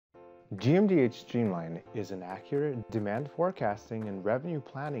GMDH Streamline is an accurate demand forecasting and revenue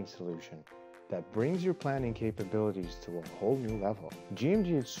planning solution that brings your planning capabilities to a whole new level.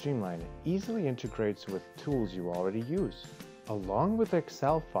 GMDH Streamline easily integrates with tools you already use. Along with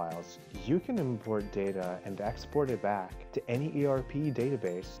Excel files, you can import data and export it back to any ERP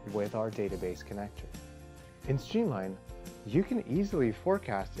database with our database connector. In Streamline, you can easily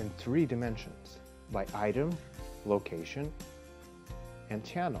forecast in 3 dimensions: by item, location, and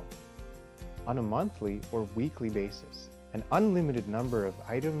channel, on a monthly or weekly basis. An unlimited number of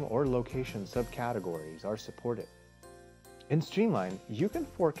item or location subcategories are supported. In Streamline, you can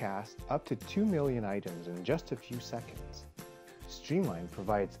forecast up to 2 million items in just a few seconds. Streamline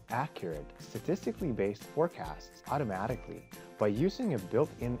provides accurate, statistically based forecasts automatically by using a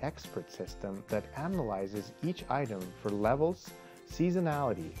built-in expert system that analyzes each item for levels,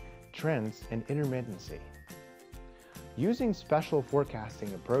 seasonality, trends, and intermittency. Using special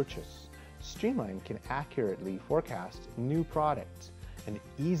forecasting approaches, Streamline can accurately forecast new products and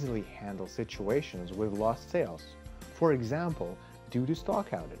easily handle situations with lost sales, for example, due to stock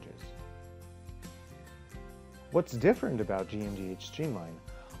outages. What's different about GMDH Streamline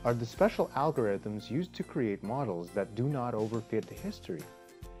are the special algorithms used to create models that do not overfit the history,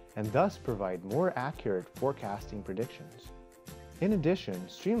 and thus provide more accurate forecasting predictions. In addition,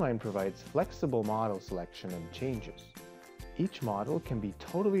 Streamline provides flexible model selection and changes. Each model can be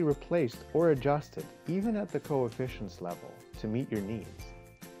totally replaced or adjusted, even at the coefficients level, to meet your needs.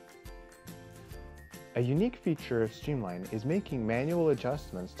 A unique feature of Streamline is making manual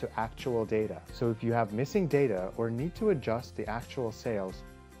adjustments to actual data. So if you have missing data or need to adjust the actual sales,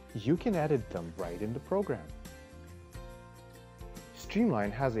 you can edit them right in the program.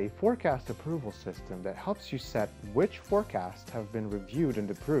 Streamline has a forecast approval system that helps you set which forecasts have been reviewed and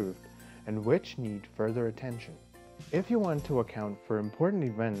approved and which need further attention. If you want to account for important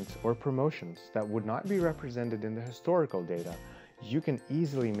events or promotions that would not be represented in the historical data, you can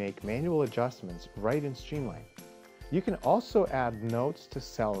easily make manual adjustments right in Streamline. You can also add notes to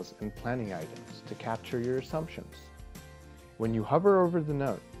cells and planning items to capture your assumptions. When you hover over the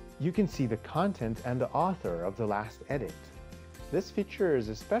note, you can see the content and the author of the last edit. This feature is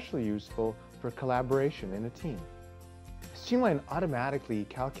especially useful for collaboration in a team. Streamline automatically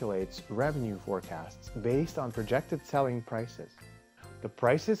calculates revenue forecasts based on projected selling prices. The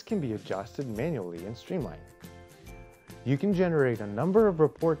prices can be adjusted manually in Streamline. You can generate a number of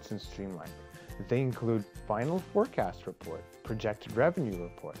reports in Streamline. They include final forecast report, projected revenue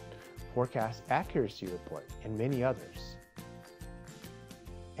report, forecast accuracy report, and many others.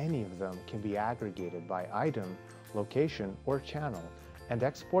 Any of them can be aggregated by item, location, or channel and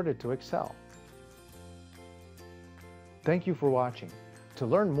exported to Excel. Thank you for watching. To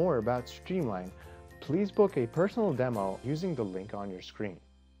learn more about Streamline, please book a personal demo using the link on your screen.